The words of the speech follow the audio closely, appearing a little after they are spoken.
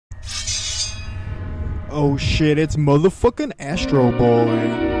Oh shit, it's motherfucking Astroboy.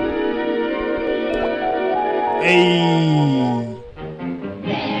 Hey!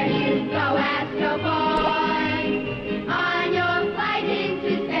 There you go, Astroboy, on your flight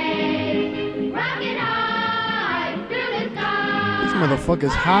into space, rocking high through the sky. This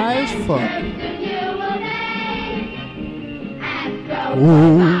motherfucker's high as fuck.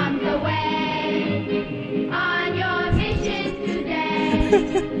 Ooh. On the way, on your mission today.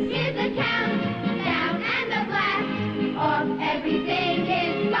 Here's the countdown and the blast of everything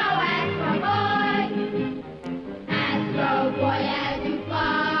is go Astroboy. Astroboy as you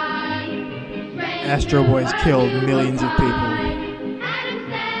fly. Astroboy's killed millions of people.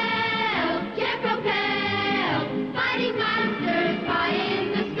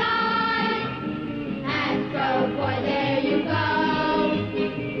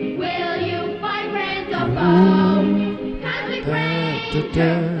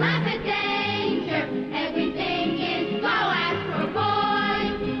 Laugh at danger, everything is go Astroboy.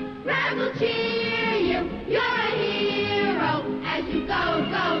 Crowd will cheer you, you're a hero as you go,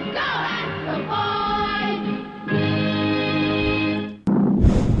 go, go Astroboy.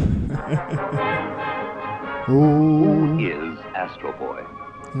 Who is Astroboy?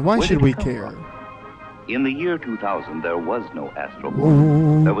 Why should we care? In the year 2000, there was no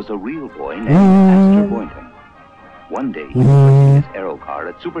Astroboy. There was a real boy named Astor Boynton. One day, he was pushing his aero car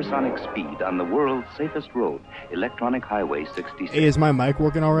at supersonic speed on the world's safest road, Electronic Highway 66. Hey, is my mic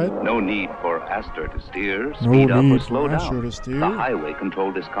working all right? No need for Astor to steer, speed up, or slow down. To steer. The highway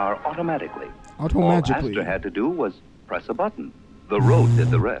controlled his car automatically. All Astor had to do was press a button. The road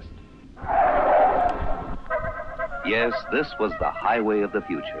did the rest. Yes, this was the highway of the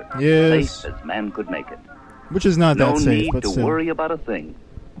future. Yes. Safe as man could make it. Which is not that safe, but No need to still. worry about a thing.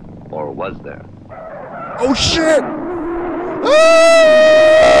 Or was there? Oh shit! Ah!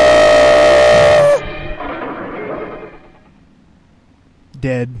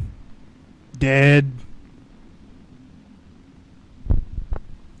 Dead. Dead.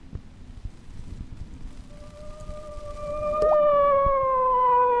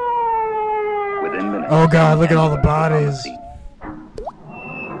 Within minutes. Oh god, look at all the bodies.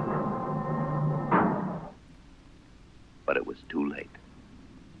 But it was too late.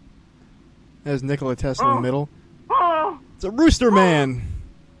 There's Nikola Tesla in the middle. It's a rooster man!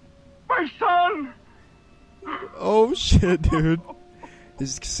 My son! Oh shit, dude.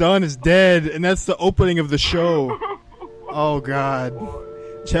 His son is dead, and that's the opening of the show. Oh god.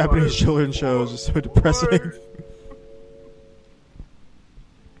 Japanese children's shows are so depressing.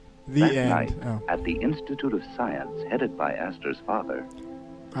 The That end. night, Oh. at the Institute of Science, headed by Astor's father.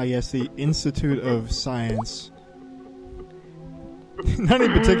 Ah yes, the Institute of Science. Not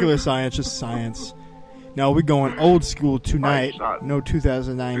any particular science, just science. Now we're going old school tonight. No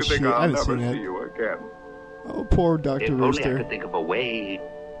 2009 You shit. think I I'll haven't never seen see it. you again? Oh, poor Dr. If only I Rooster. could think of a way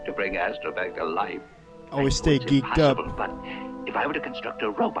to bring Astor back to life. Always I know stay it's geeked up. impossible, But if I were to construct a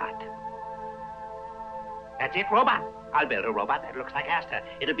robot. That's it, robot. I'll build a robot that looks like Astor.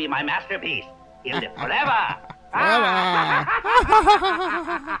 It'll be my masterpiece. He'll live forever.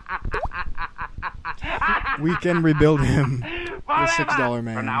 We can rebuild him. The $6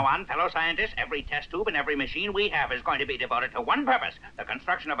 man. From now on, fellow scientists, every test tube and every machine we have is going to be devoted to one purpose, the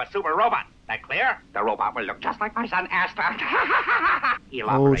construction of a super robot. That clear? The robot will look just like my son, Astor. He'll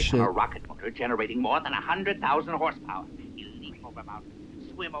operate on a rocket motor generating more than 100,000 horsepower. He'll leap over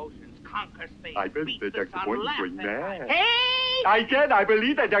mountains, swim oceans, conquer space, I bet beat that the Dr. sun, Boynton's laugh going and mad. cry. Hey! I said I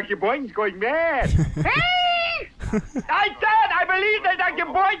believe that Dr. Boynton's going mad. Hey! I said I believe that Dr.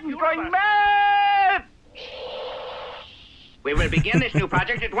 Boynton's going mad. We will begin this new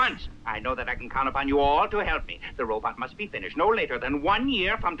project at once. I know that I can count upon you all to help me. The robot must be finished no later than 1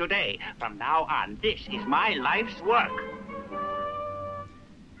 year from today. From now on, this is my life's work.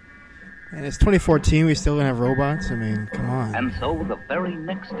 And it's 2014, we still gonna have robots? I mean, come on. And so the very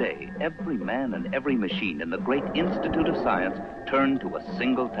next day, every man and every machine in the great Institute of Science turned to a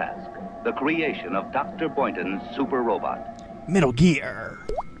single task. The creation of Dr. Boynton's super robot. Metal Gear.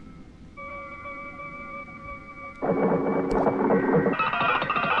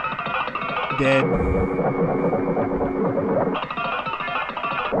 Dead.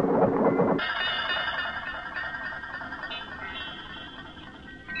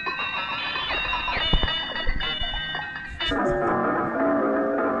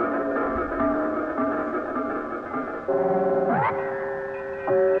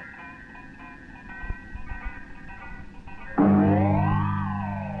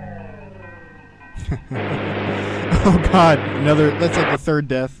 Oh god, another, that's like the third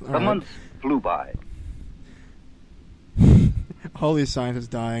death. The months flew by. All these scientists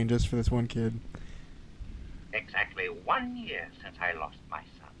dying just for this one kid. Exactly 1 year since I lost my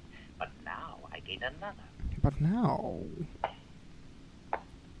son. But now I gained another. But now...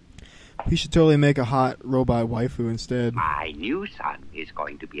 We should totally make a hot robot waifu instead. My new son is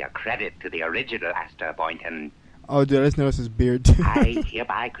going to be a credit to the original Astroboy. Oh, dude, I just noticed his beard, too. I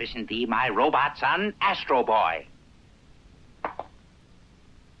hereby christen thee my robot son, Astroboy.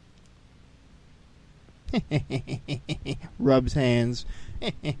 Rubs hands.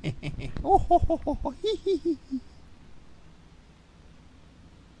 Roll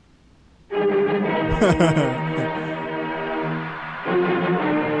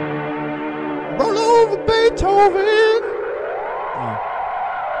over Beethoven!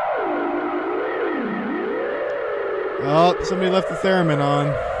 Oh, somebody left the theremin on.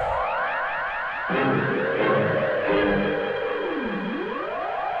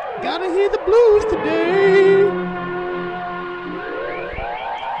 Gotta hear the blues today.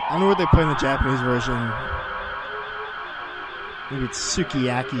 I don't know what they play in the Japanese version. Maybe it's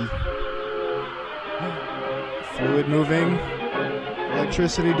sukiyaki. Fluid moving.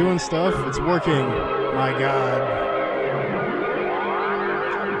 Electricity doing stuff. It's working. My God.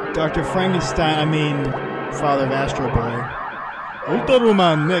 Dr. Frankenstein, I mean, father of Astroboy.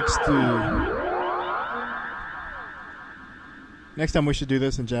 Otaruman next to... Next time we should do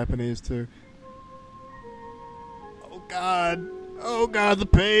this in Japanese, too. Oh, God. Oh, God, the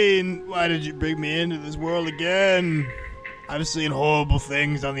pain. Why did you bring me into this world again? I've seen horrible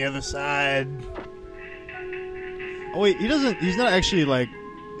things on the other side. Oh, wait, he's not actually, like...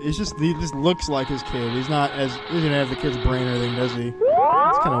 He just looks like his kid. He doesn't have the kid's brain or anything, does he?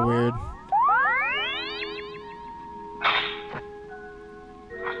 It's kind of weird.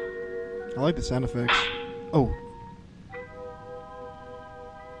 I like the sound effects. Oh.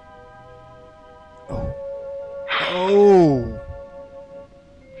 Oh. Oh!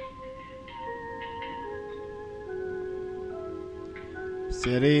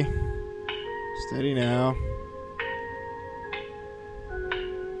 Steady. Steady now.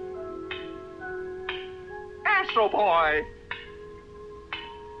 Astroboy!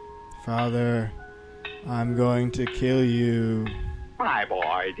 Father, I'm going to kill you. My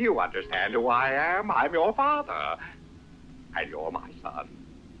boy, do you understand who I am? I'm your father. And you're my son.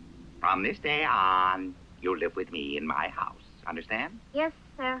 From this day on, you live with me in my house. Understand? Yes,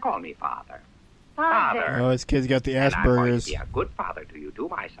 sir. Call me father. Father. Oh, his kid's got the And I'm going Asperger's. to be a good father to you, too,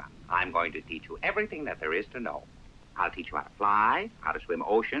 my son. I'm going to teach you everything that there is to know. I'll teach you how to fly, how to swim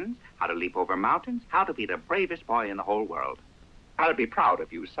oceans, how to leap over mountains, how to be the bravest boy in the whole world. I'll be proud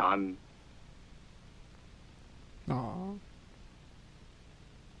of you, son. Aww.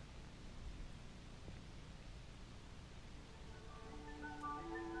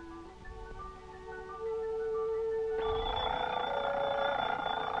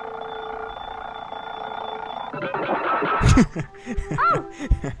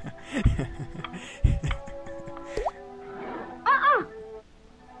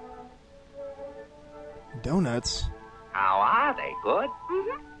 Donuts? How are they? Good?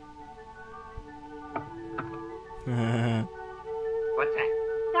 What's that?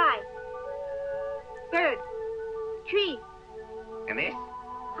 Sky. Bird. Tree. And this?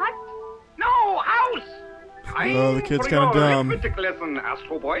 Hut. No, house! Oh, the kid's For kinda your dumb. arithmetic lesson,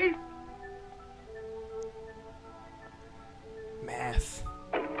 Astroboy. Math.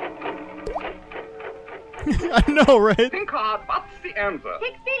 I know, right? Think hard, what's the answer?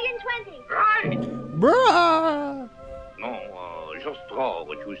 6 billion 20. Right! Bruh! No, just draw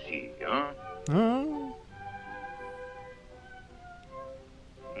what you see, huh? Huh?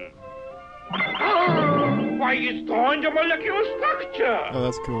 Why, it's drawing the molecular structure! Oh,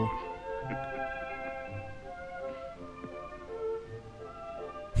 that's cool.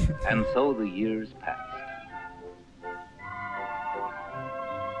 And so the years passed.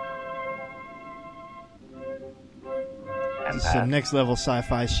 And This is some passed. next level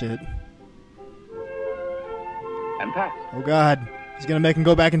sci-fi shit. And passed. Oh God, he's gonna make him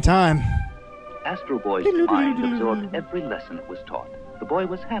go back in time. Astroboy's mind absorbed every lesson it was taught. The boy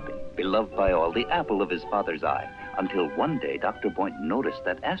was happy, beloved by all, the apple of his father's eye, until one day Dr. Boynton noticed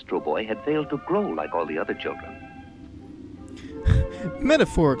that Astroboy had failed to grow like all the other children.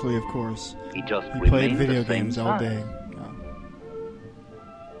 Metaphorically, of course. He just He played remained video the same games all size. day.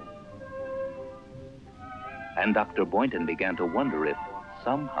 And Dr. Boynton began to wonder if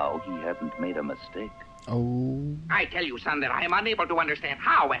somehow he hadn't made a mistake. Oh. I tell you, son, that I am unable to understand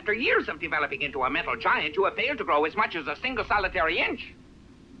how, after years of developing into a mental giant, you have failed to grow as much as a single solitary inch.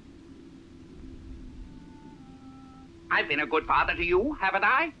 I've been a good father to you, haven't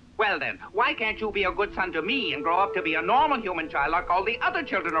I? Well then, why can't you be a good son to me and grow up to be a normal human child like all the other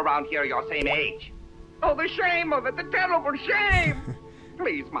children around here your same age? Oh, the shame of it, the terrible shame!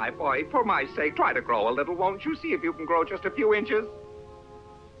 Please, my boy, for my sake, try to grow a little, won't you? See if you can grow just a few inches.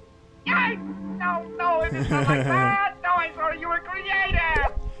 Yay! No, it is not like that! No, I'm sorry, you were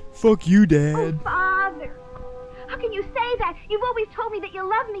creative! Fuck you, Dad. Oh, Father. How can you say that? You've always told me that you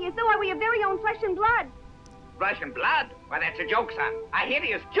love me as though I were your very own flesh and blood. Flesh and blood? Why, that's a joke, son. A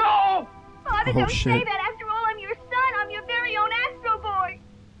hideous joke! Father, Oh, don't shit. say that. After all, I'm your son. I'm your very own Astroboy.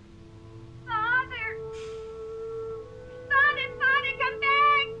 Father. Father, come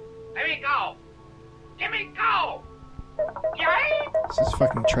back. Let me go! Let me go! Yay! This is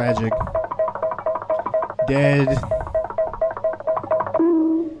fucking tragic. Dead.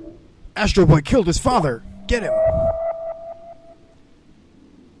 Astro Boy killed his father. Get him.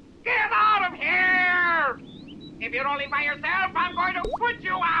 Get out of here! If you're only by yourself, I'm going to put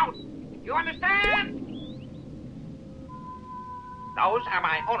you out! You understand? Those are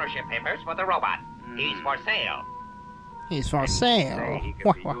my ownership papers for the robot. He's for sale. He's for Say sale. he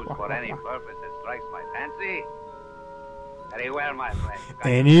can be used for any purpose that strikes my fancy. Very well, my friend.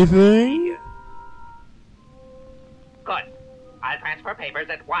 Anything? Good. I'll transfer papers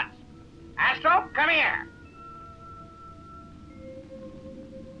at once. Astro, come here.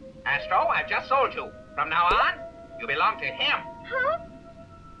 Astro, I've just sold you. From now on, you belong to him. Huh?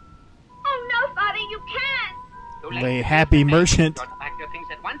 Oh, no, Father, you can't. Too late. Lay happy merchant. Go pack your things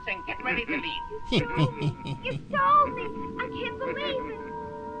at once and get ready to leave. You told me. I can't believe it.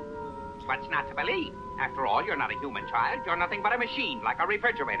 What's not to believe? After all, you're not a human child. You're nothing but a machine, like a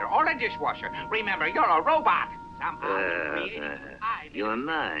refrigerator or a dishwasher. Remember, you're a robot. Somehow you created. You're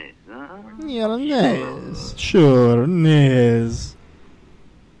nice, huh? You're nice. Sure, nice.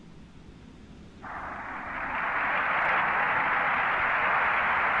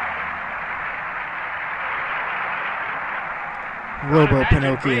 Robo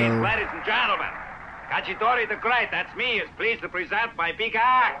Pinocchio. Ladies and gentlemen, Cacciatore the Great, that's me, is pleased to present my big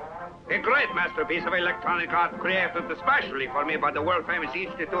act. A great masterpiece of electronic art created especially for me by the world-famous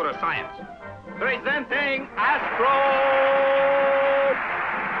Institute of Science. Presenting Astroboy.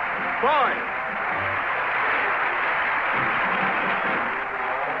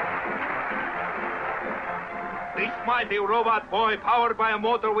 This mighty robot boy, powered by a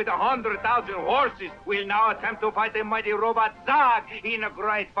motor with 100,000 horses, will now attempt to fight the mighty robot Zag in a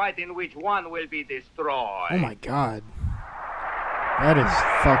great fight in which one will be destroyed. Oh my god. That is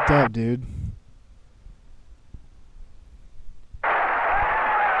fucked up, dude.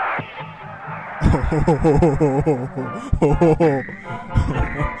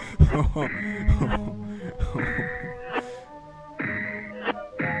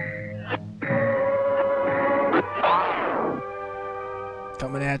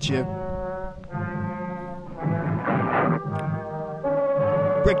 Coming at you.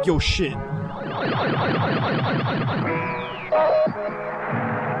 Wreck your shit.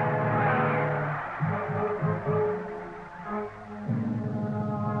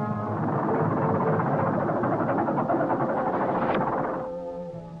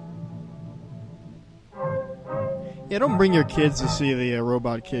 Yeah, don't bring your kids to see the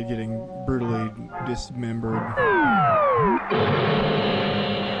robot kid getting brutally dismembered.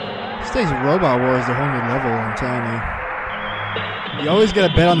 This Robot War is a whole new level, I'm telling you. You always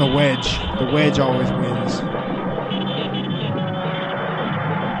gotta bet on the wedge. The wedge always wins.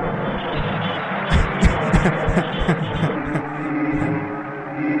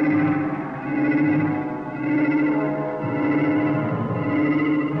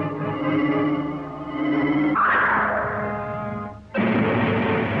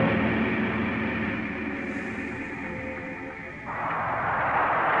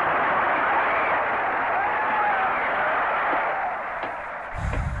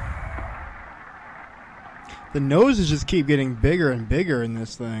 The noses just keep getting bigger and bigger in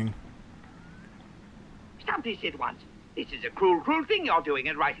this thing. Stop this at once. This is a cruel, cruel thing you're doing,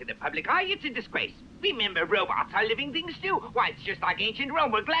 and right in the public eye, it's a disgrace. Remember, robots are living things too. Why, it's just like ancient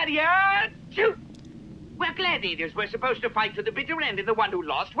Rome where gladiators... Where gladiators were supposed to fight to the bitter end, and the one who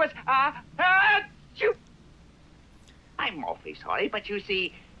lost was... I'm awfully sorry, but you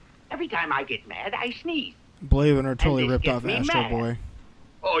see, every time I get mad, I sneeze. Blaven are totally And this ripped gets off me Astro mad. Boy.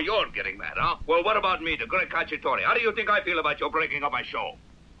 Oh, you're getting mad, huh? Well, what about me, the great Cacciatore? How do you think I feel about your breaking up my show?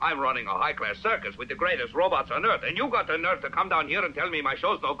 I'm running a high-class circus with the greatest robots on Earth, and you got the nerve to come down here and tell me my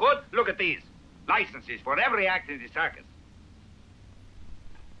show's no good? Look at these. Licenses for every act in the circus.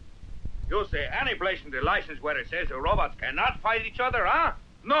 You say any place in the license where it says the robots cannot fight each other, huh?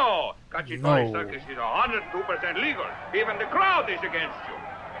 No. Cacciatore No. Circus is 102% legal. Even the crowd is against you.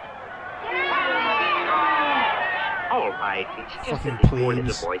 All right, it's just Fucking that this poor plebes.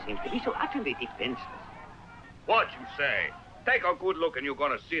 little boy seems to be so utterly defenseless. What you say? Take a good look and you're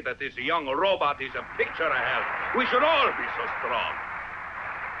gonna see that this young robot is a picture of health. We should all be so strong.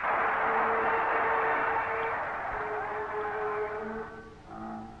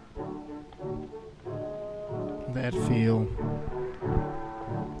 That feel.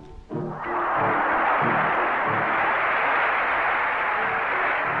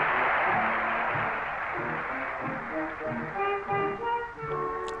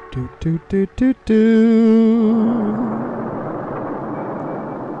 Do do do do do.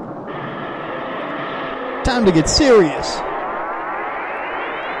 Time to get serious.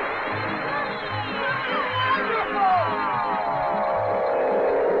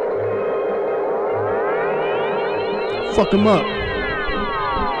 Fuck him up.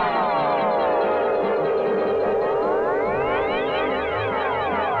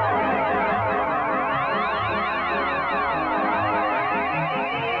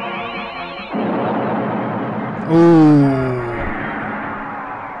 Ooh.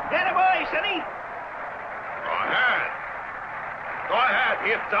 Attaboy, Sonny. Go ahead. Go ahead.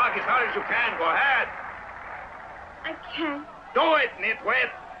 Hit dog as hard as you can. Go ahead. I can't. Do it, nitwit.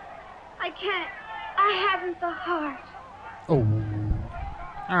 I can't. I haven't the heart. Oh.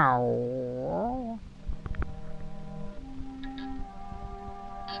 Ow.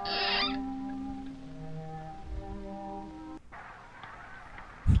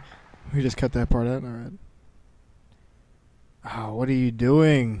 We just cut that part out, alright. Oh, what are you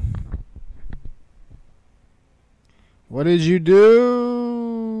doing? What did you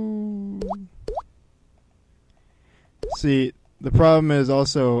do? See, the problem is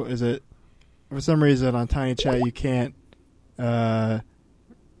also is that for some reason on Tiny Chat you can't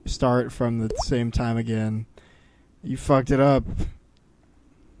start from the same time again. You fucked it up.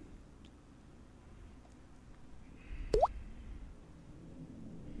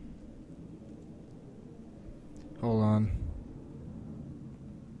 Hold on.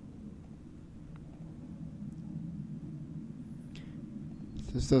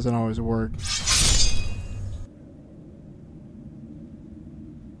 This doesn't always work.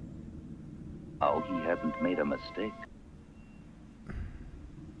 Oh, he hadn't made a mistake.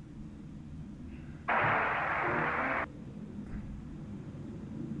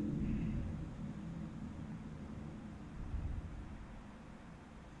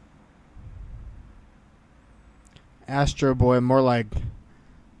 Astroboy, more like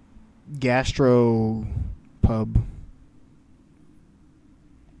gastro pub.